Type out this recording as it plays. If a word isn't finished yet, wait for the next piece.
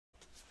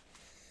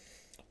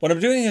When I'm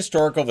doing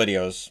historical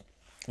videos,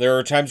 there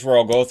are times where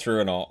I'll go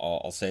through and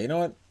I'll say, you know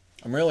what,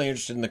 I'm really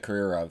interested in the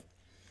career of,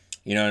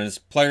 and it's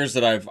players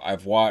that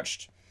I've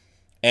watched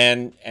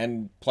and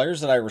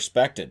players that I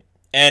respected.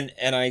 And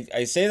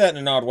I say that in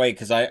an odd way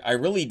because I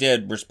really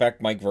did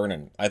respect Mike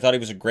Vernon. I thought he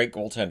was a great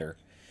goaltender.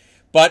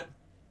 But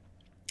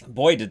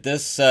boy, did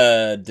this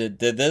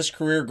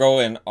career go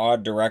in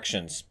odd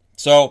directions.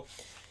 So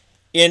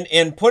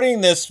in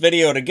putting this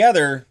video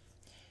together,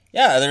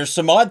 yeah, there's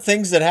some odd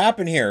things that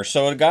happen here.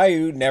 So a guy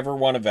who never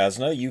won a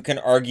Vezina, you can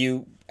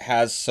argue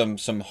has some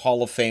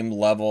Hall of Fame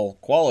level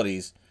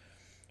qualities.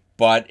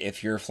 But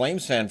if you're a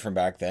Flames fan from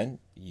back then,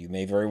 you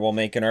may very well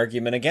make an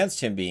argument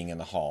against him being in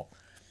the Hall.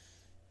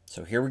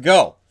 So here we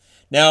go.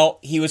 Now,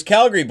 he was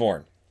Calgary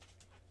born.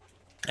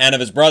 And of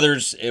his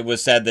brothers, it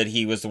was said that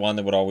he was the one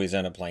that would always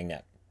end up playing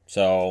net.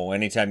 So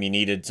anytime you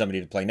needed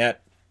somebody to play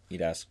net,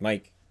 you'd ask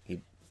Mike.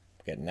 He'd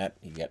get net.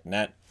 He'd get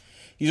net.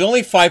 He's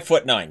only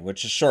 5'9",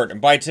 which is short. And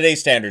by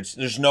today's standards,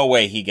 there's no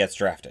way he gets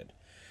drafted.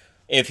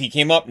 If he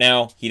came up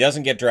now, he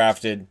doesn't get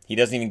drafted. He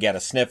doesn't even get a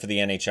sniff of the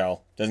NHL.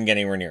 Doesn't get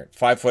anywhere near it.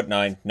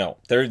 5'9", no.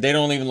 They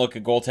don't even look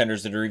at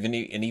goaltenders that are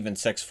even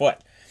 6 foot.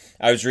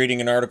 I was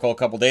reading an article a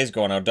couple days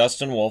ago on how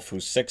Dustin Wolf,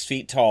 who's 6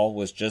 feet tall,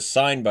 was just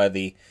signed by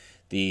the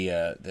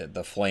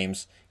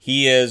Flames.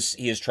 He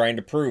is trying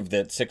to prove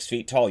that 6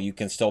 feet tall, you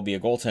can still be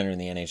a goaltender in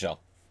the NHL.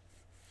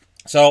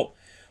 So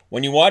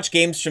when you watch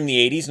games from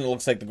the 80s and it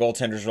looks like the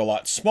goaltenders are a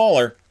lot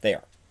smaller, they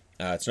are.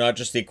 It's not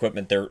just the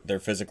equipment, they're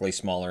physically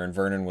smaller, and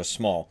Vernon was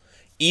small,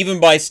 even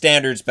by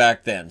standards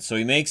back then. So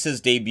he makes his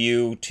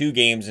debut 2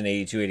 games in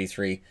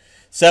 82-83,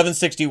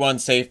 761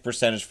 save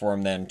percentage for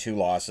him then, 2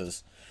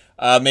 losses.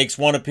 Makes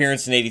 1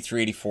 appearance in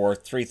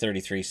 83-84,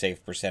 333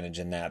 save percentage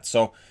in that.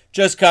 So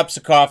just cups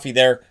of coffee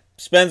there.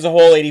 Spends the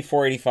whole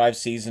 84-85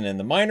 season in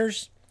the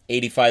minors,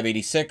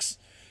 85-86.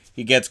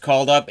 He gets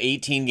called up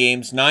 18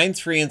 games,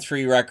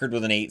 9-3-3 record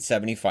with an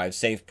 875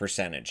 save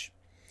percentage.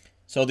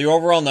 So the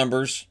overall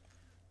numbers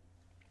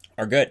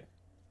are good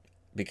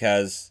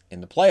because in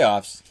the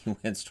playoffs, he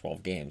wins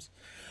 12 games.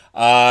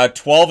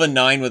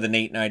 12-9 with an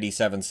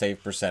 897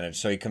 save percentage.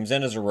 So he comes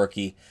in as a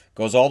rookie,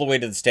 goes all the way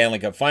to the Stanley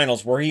Cup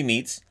Finals where he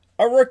meets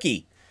a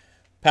rookie,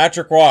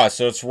 Patrick Roy.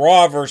 So it's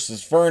Roy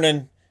versus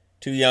Vernon,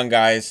 2 young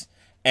guys.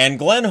 And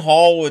Glenn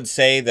Hall would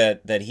say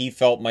that he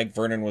felt Mike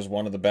Vernon was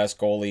one of the best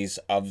goalies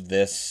of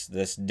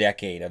this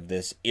decade, of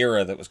this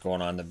era that was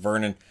going on. That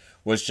Vernon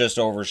was just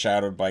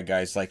overshadowed by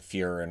guys like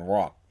Fuhr and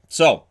Roy.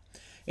 So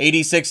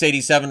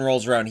 86-87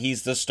 rolls around.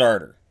 He's the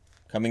starter.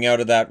 Coming out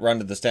of that run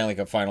to the Stanley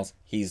Cup Finals,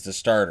 he's the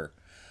starter.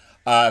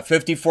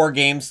 54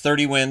 games,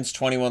 30 wins,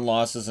 21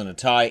 losses, and a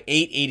tie.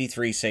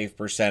 883 save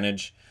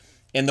percentage.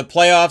 In the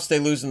playoffs, they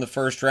lose in the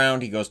first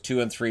round. He goes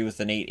 2-3 with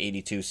an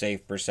 882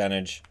 save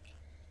percentage.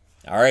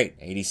 All right,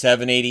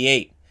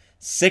 87-88.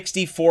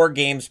 64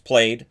 games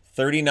played,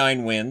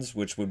 39 wins,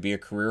 which would be a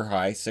career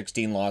high,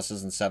 16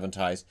 losses and 7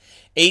 ties.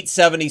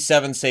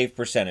 877 save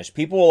percentage.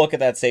 People will look at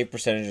that save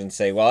percentage and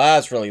say, well,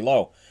 that's really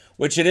low,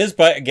 which it is,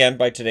 but again,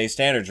 by today's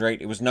standards, right?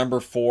 It was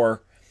number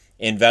 4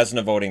 in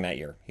Vezina voting that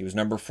year. He was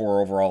number 4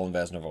 overall in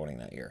Vezina voting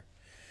that year.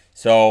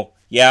 So,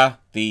 yeah,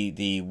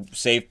 the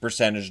save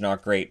percentage,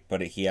 not great,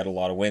 but he had a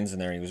lot of wins in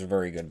there. He was a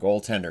very good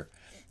goaltender.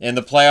 In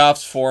the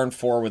playoffs,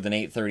 4-4 with an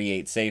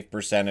 838 save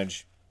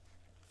percentage.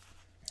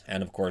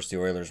 And, of course, the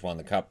Oilers won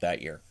the Cup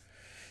that year.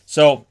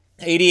 So,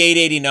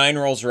 88-89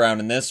 rolls around,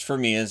 and this, for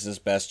me, is his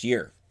best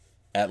year,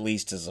 at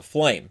least as a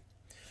Flame.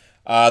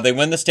 They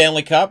win the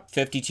Stanley Cup,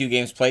 52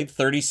 games played,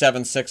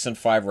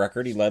 37-6-5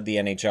 record. He led the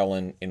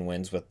NHL in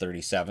wins with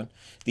 37.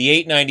 The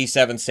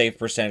 897 save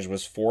percentage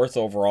was 4th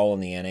overall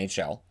in the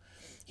NHL.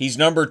 He's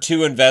number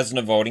 2 in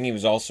Vezina voting. He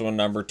was also a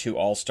number 2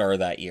 All-Star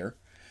that year.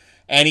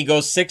 And he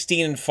goes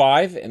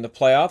 16-5 in the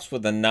playoffs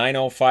with a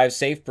 905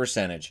 save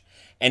percentage.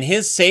 And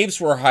his saves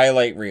were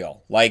highlight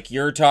reel. Like,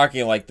 you're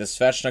talking like the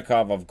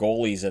Svechnikov of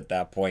goalies at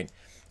that point.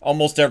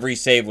 Almost every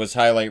save was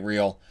highlight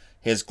reel.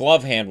 His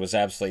glove hand was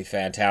absolutely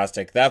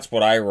fantastic. That's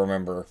what I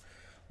remember,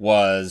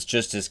 was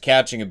just his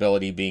catching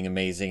ability being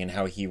amazing and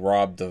how he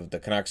robbed the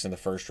Canucks in the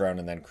first round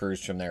and then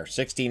cruised from there.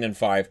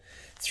 16-5.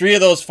 3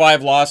 of those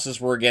 5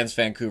 losses were against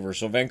Vancouver.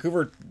 So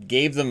Vancouver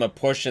gave them a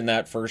push in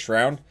that first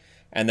round,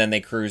 and then they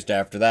cruised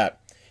after that.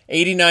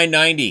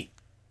 89-90.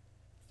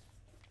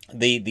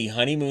 The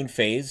honeymoon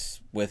phase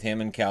with him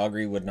in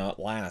Calgary would not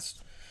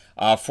last.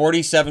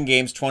 47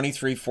 games,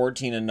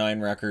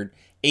 23-14-9 record,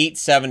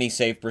 870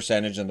 save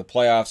percentage in the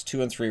playoffs,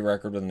 2-3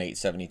 record with an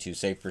 872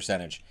 save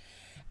percentage.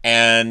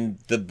 And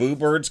the Boo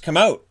Birds come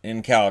out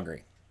in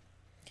Calgary.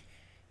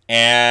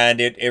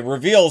 And it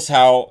reveals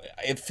how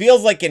it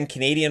feels like in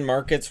Canadian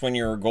markets when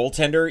you're a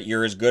goaltender,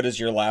 you're as good as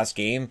your last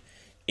game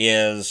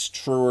is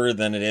truer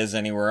than it is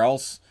anywhere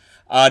else.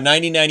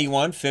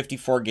 90-91,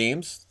 54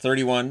 games,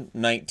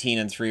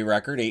 31-19-3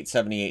 record,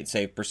 878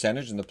 save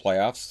percentage in the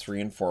playoffs,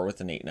 3-4 with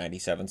an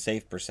 897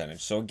 save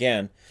percentage. So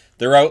again,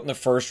 they're out in the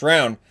first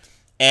round,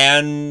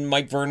 and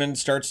Mike Vernon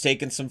starts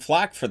taking some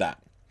flack for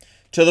that.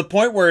 To the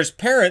point where his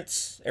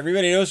parents,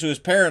 everybody knows who his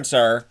parents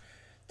are,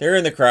 they're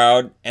in the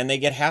crowd, and they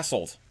get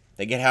hassled.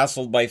 They get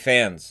hassled by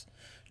fans.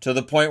 to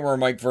the point where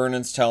Mike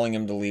Vernon's telling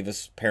him to leave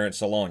his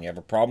parents alone. You have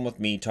a problem with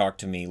me, talk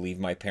to me, leave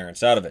my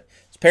parents out of it.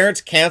 His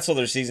parents cancel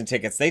their season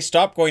tickets. They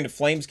stop going to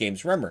Flames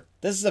games. Remember,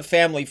 this is a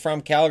family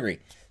from Calgary.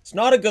 It's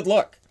not a good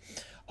look.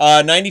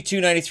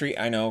 92-93,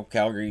 I know,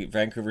 Calgary,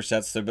 Vancouver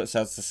sets the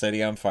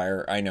city on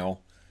fire. I know,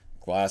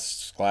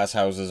 glass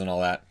houses and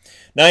all that.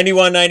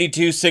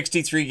 91-92,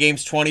 63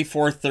 games,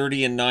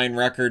 24-30-9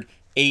 record,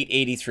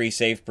 883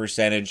 save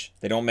percentage.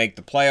 They don't make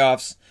the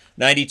playoffs.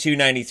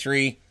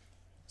 92-93,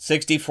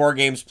 64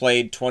 games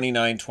played,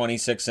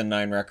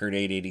 29-26-9 record,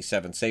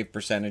 887 save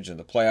percentage. In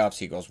the playoffs,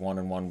 he goes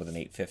 1-1 with an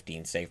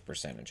 815 save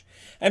percentage.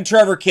 And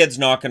Trevor Kidd's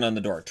knocking on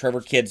the door.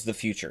 Trevor Kidd's the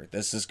future.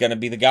 This is going to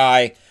be the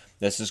guy.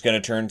 This is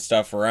going to turn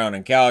stuff around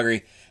in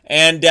Calgary.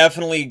 And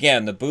definitely,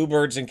 again, the Boo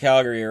Birds in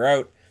Calgary are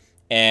out.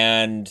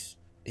 And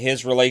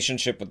his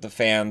relationship with the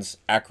fans,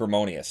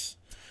 acrimonious.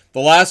 The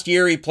last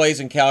year he plays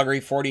in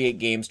Calgary, 48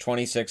 games,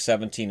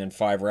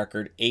 26-17-5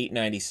 record,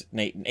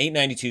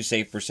 892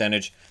 save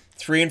percentage,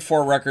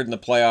 3-4 record in the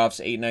playoffs,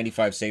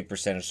 895 save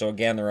percentage. So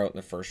again, they're out in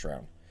the first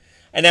round.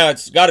 And now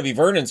it's got to be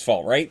Vernon's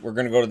fault, right? We're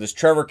going to go to this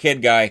Trevor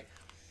Kidd guy.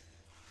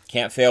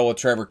 Can't fail with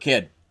Trevor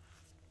Kidd.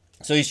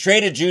 So he's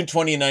traded June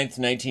 29th,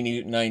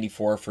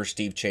 1994 for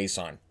Steve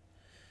Chason.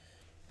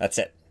 That's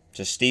it.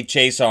 Just Steve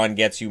Chason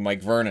gets you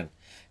Mike Vernon.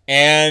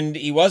 And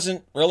he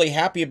wasn't really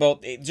happy about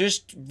it.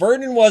 Just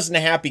Vernon wasn't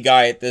a happy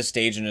guy at this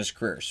stage in his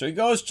career. So he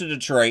goes to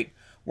Detroit,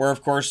 where,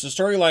 of course, the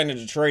storyline of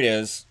Detroit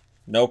is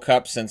no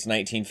cup since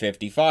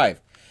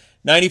 1955.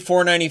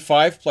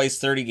 94-95, plays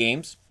 30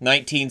 games,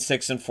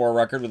 19-6-4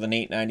 record with an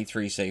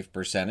 893 save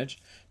percentage.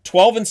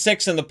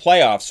 12-6 in the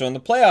playoffs. So in the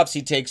playoffs,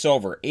 he takes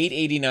over.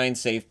 889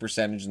 save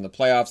percentage in the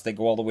playoffs. They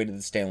go all the way to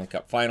the Stanley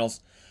Cup Finals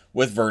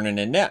with Vernon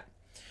in net.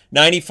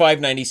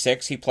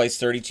 95-96, he plays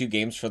 32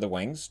 games for the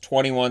Wings.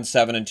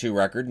 21-7-2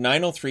 record.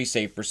 903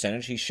 save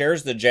percentage. He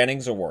shares the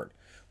Jennings Award,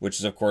 which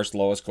is, of course,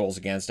 lowest goals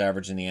against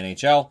average in the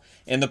NHL.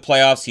 In the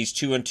playoffs, he's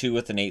 2-2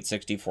 with an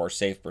 864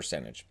 save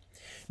percentage.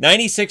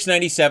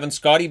 96-97,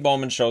 Scotty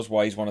Bowman shows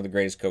why he's one of the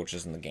greatest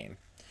coaches in the game.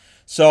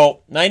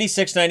 So,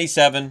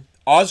 96-97,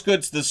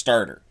 Osgood's the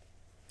starter.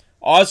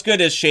 Osgood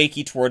is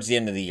shaky towards the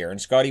end of the year, and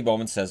Scotty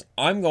Bowman says,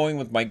 I'm going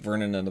with Mike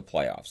Vernon in the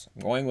playoffs.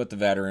 I'm going with the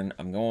veteran.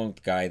 I'm going with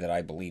the guy that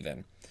I believe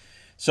in.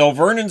 So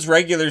Vernon's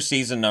regular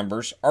season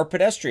numbers are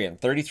pedestrian.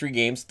 33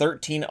 games,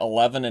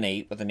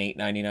 13-11-8 with an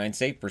 899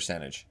 save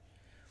percentage.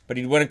 But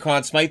he'd win a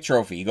Conn Smythe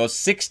Trophy. He goes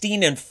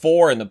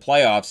 16-4 in the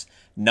playoffs,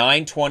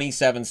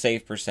 927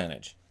 save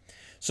percentage.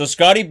 So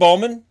Scotty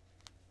Bowman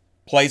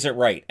plays it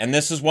right. And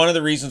this is one of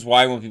the reasons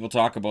why when people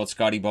talk about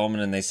Scotty Bowman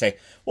and they say,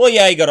 well,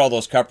 yeah, he got all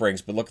those cup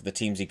rings, but look at the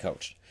teams he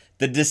coached.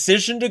 The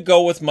decision to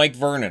go with Mike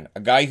Vernon,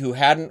 a guy who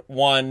hadn't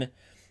won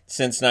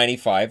since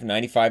 95,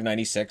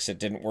 96, it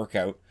didn't work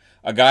out.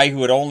 A guy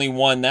who had only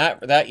won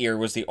that year,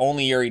 was the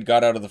only year he'd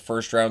got out of the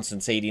first round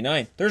since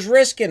 89. There's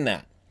risk in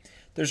that.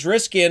 There's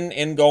risk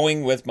in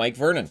going with Mike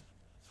Vernon.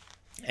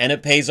 And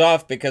it pays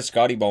off because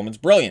Scotty Bowman's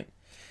brilliant.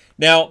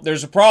 Now,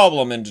 there's a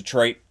problem in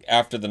Detroit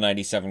after the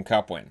 97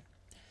 Cup win.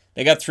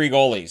 They got 3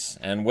 goalies,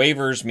 and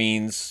waivers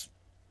means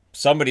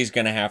somebody's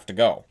going to have to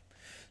go.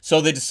 So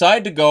they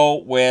decide to go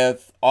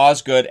with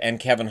Osgood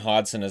and Kevin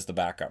Hodson as the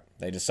backup.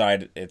 They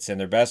decide it's in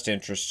their best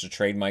interest to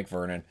trade Mike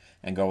Vernon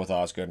and go with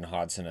Osgood and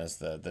Hodson as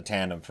the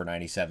tandem for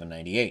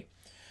 97-98.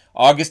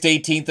 August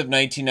 18th of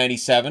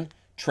 1997,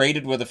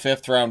 traded with a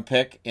 5th-round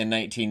pick in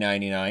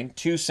 1999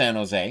 to San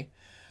Jose.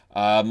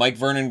 Mike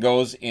Vernon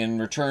goes in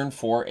return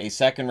for a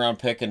 2nd-round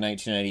pick in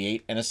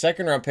 1998 and a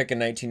 2nd-round pick in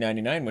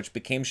 1999, which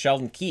became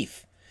Sheldon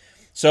Keefe.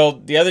 So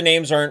the other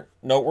names aren't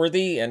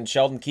noteworthy, and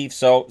Sheldon Keefe.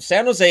 So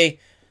San Jose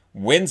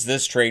wins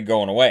this trade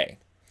going away.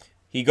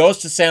 He goes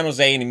to San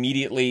Jose, and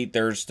immediately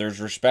there's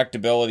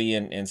respectability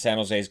in San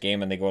Jose's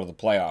game, and they go to the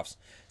playoffs.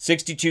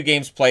 62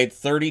 games played,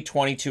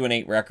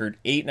 30-22-8 record,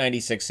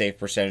 896 save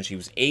percentage. He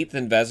was 8th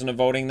in Vezina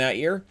voting that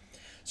year.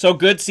 So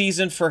good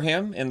season for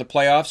him in the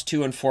playoffs,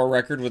 2-4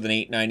 record with an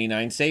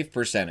 899 save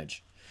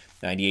percentage.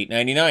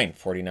 98-99,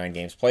 49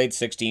 games played,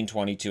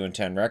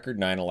 16-22-10 record,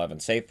 911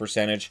 save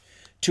percentage.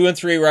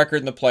 2-3 record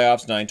in the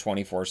playoffs,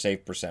 924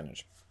 save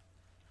percentage.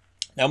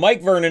 Now,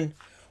 Mike Vernon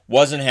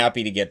wasn't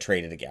happy to get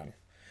traded again.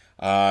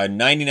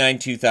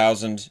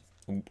 99-2000,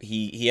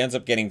 he ends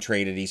up getting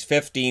traded. He's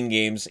 15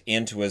 games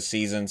into his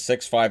season,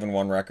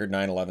 6-5-1 record,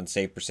 911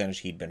 save percentage.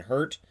 He'd been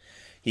hurt.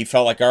 He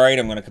felt like, all right,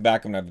 I'm going to come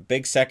back. I'm going to have a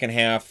big second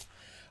half.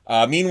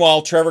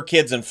 Meanwhile, Trevor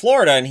Kidd's in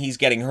Florida, and he's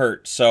getting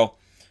hurt. So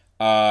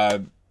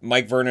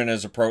Mike Vernon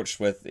is approached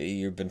with,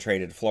 you've been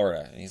traded to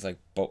Florida. And he's like,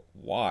 but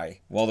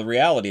why? Well, the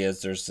reality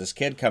is there's this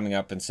kid coming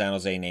up in San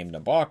Jose named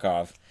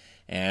Nabokov,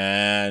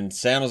 and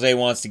San Jose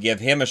wants to give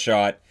him a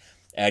shot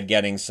at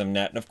getting some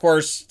net. And, of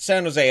course,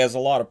 San Jose has a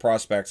lot of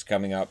prospects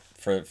coming up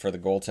for the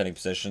goaltending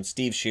position.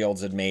 Steve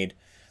Shields had made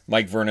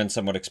Mike Vernon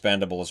somewhat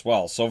expendable as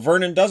well. So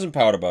Vernon doesn't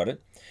pout about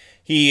it.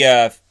 He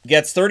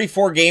gets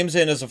 34 games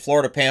in as a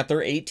Florida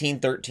Panther,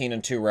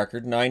 18-13-2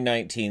 record,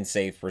 919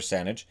 save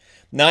percentage,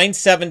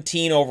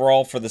 917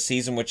 overall for the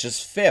season, which is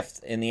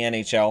 5th in the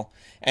NHL.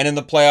 And in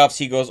the playoffs,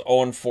 he goes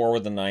 0-4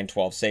 with a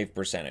 912 save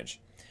percentage.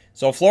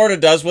 So Florida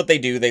does what they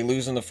do. They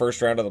lose in the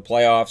first round of the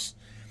playoffs,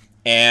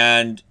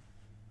 and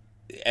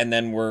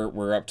then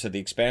we're up to the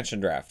expansion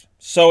draft.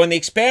 So in the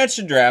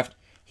expansion draft,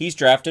 he's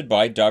drafted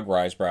by Doug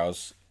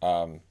Risebrough's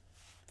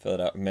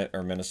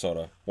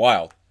Minnesota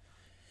Wild.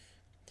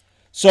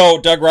 So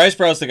Doug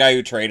Risebrough's the guy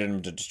who traded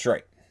him to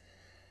Detroit.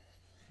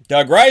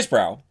 Doug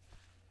Risebrough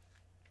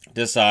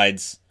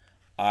decides,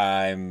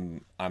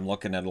 I'm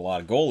looking at a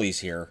lot of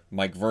goalies here.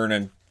 Mike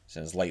Vernon is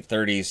in his late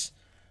 30s.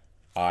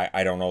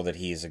 I don't know that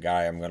he's a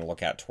guy I'm going to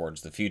look at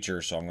towards the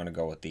future, so I'm going to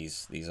go with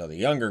these other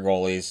younger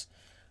goalies.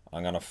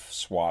 I'm going to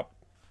swap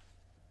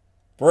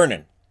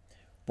Vernon.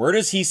 Where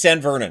does he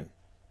send Vernon?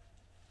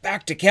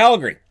 Back to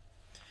Calgary.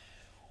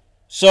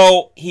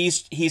 So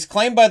he's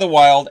claimed by the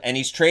Wild, and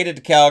he's traded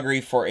to Calgary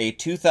for a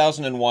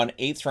 2001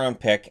 8th-round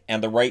pick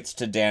and the rights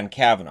to Dan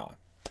Cavanaugh.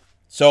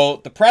 So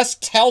the press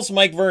tells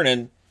Mike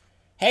Vernon,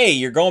 hey,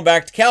 you're going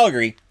back to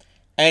Calgary.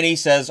 And he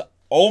says,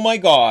 oh my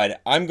God,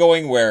 I'm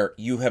going where?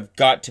 You have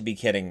got to be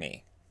kidding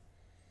me.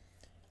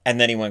 And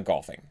then he went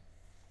golfing.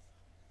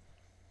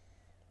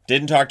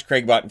 Didn't talk to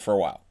Craig Button for a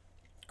while.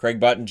 Craig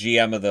Button,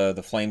 GM of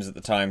the Flames at the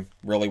time,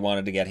 really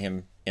wanted to get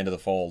him into the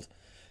fold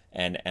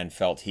and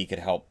felt he could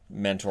help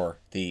mentor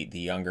the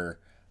younger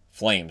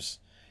Flames.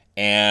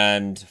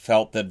 And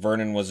felt that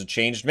Vernon was a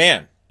changed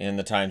man in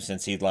the time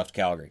since he'd left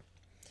Calgary.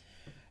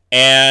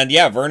 And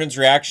yeah, Vernon's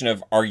reaction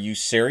of, are you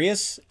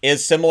serious?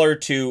 Is similar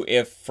to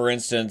if, for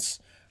instance,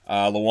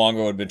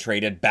 Luongo had been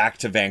traded back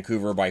to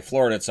Vancouver by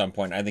Florida at some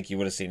point. I think you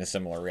would have seen a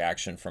similar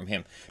reaction from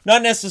him.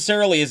 Not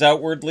necessarily as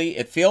outwardly.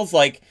 It feels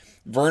like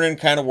Vernon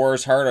kind of wore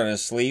his heart on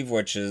his sleeve,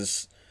 which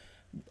is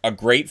a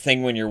great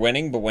thing when you're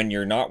winning, but when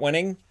you're not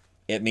winning,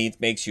 it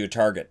makes you a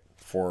target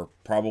for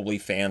probably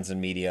fans and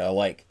media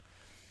alike.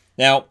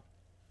 Now,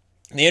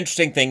 the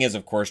interesting thing is,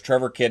 of course,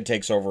 Trevor Kidd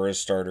takes over as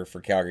starter for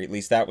Calgary. At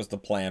least that was the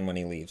plan when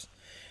he leaves.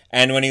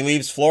 And when he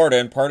leaves Florida,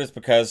 in part it's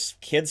because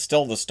Kidd's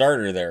still the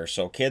starter there.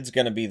 So Kidd's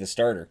going to be the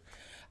starter.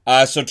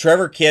 So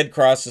Trevor Kidd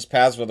crosses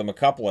paths with him a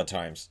couple of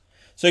times.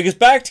 So he goes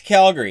back to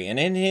Calgary. And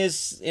in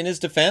his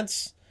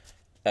defense,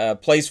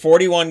 plays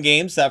 41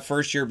 games that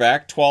first year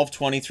back. 12,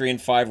 23,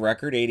 and 5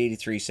 record.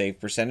 883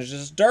 save percentage.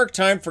 It's a dark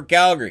time for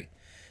Calgary.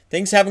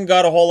 Things haven't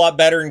got a whole lot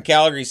better in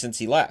Calgary since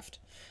he left.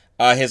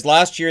 His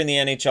last year in the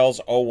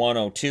NHL's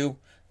 01-02,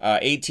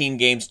 18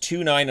 games,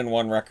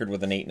 2-9-1 record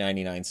with an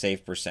 899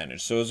 save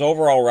percentage. So his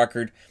overall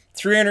record,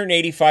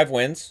 385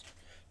 wins,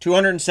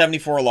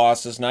 274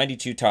 losses,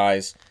 92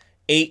 ties,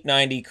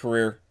 890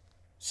 career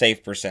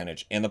save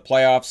percentage. In the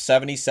playoffs,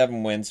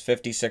 77 wins,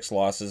 56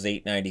 losses,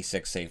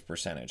 896 save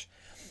percentage.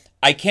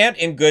 I can't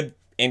in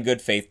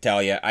good faith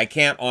tell you, I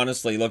can't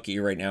honestly look at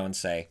you right now and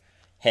say,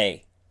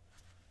 hey,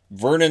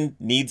 Vernon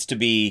needs to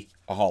be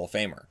a Hall of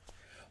Famer.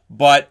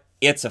 But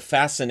it's a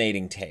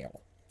fascinating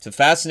tale. It's a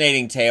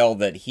fascinating tale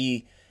that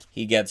he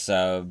gets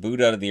booed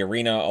out of the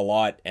arena a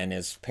lot, and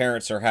his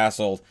parents are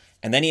hassled,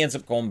 and then he ends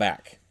up going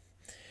back.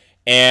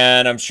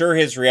 And I'm sure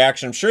his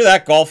reaction, I'm sure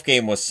that golf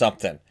game was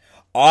something.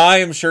 I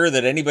am sure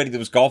that anybody that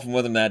was golfing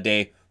with him that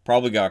day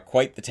probably got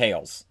quite the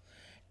tales.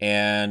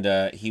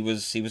 And he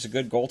was a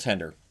good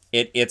goaltender.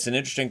 It's an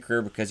interesting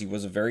career because he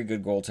was a very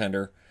good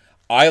goaltender.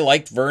 I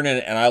liked Vernon,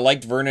 and I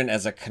liked Vernon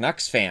as a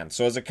Canucks fan.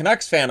 So as a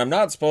Canucks fan,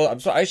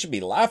 I should be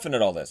laughing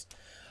at all this.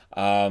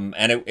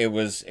 And it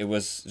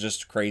was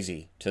just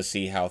crazy to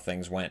see how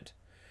things went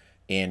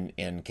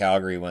in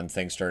Calgary when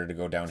things started to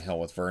go downhill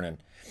with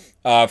Vernon.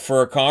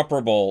 For a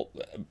comparable,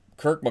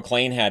 Kirk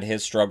McLean had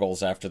his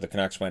struggles after the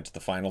Canucks went to the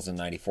finals in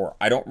 '94.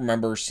 I don't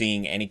remember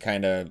seeing any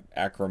kind of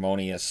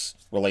acrimonious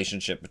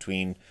relationship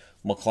between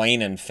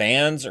McLean and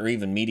fans or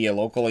even media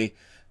locally.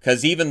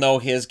 Because even though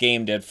his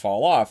game did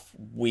fall off,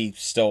 we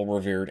still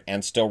revered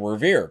and still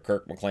revere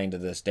Kirk McLean to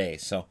this day.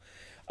 So,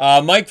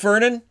 Mike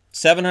Vernon,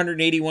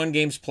 781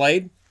 games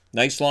played.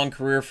 Nice long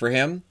career for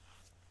him.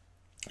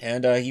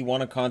 And he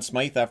won a Conn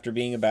Smythe after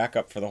being a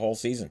backup for the whole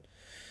season.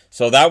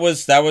 So that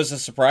was a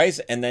surprise.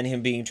 And then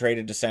him being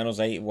traded to San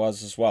Jose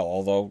was as well.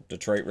 Although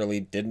Detroit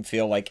really didn't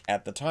feel like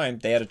at the time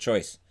they had a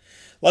choice.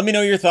 Let me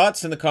know your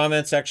thoughts in the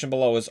comment section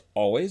below as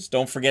always.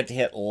 Don't forget to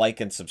hit like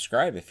and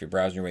subscribe if you're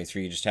browsing your way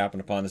through. You just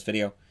happened upon this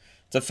video.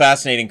 It's a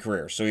fascinating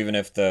career. So even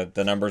if the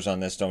numbers on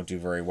this don't do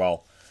very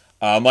well,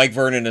 Mike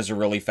Vernon is a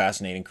really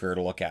fascinating career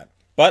to look at.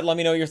 But let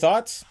me know your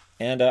thoughts,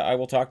 and I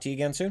will talk to you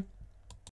again soon.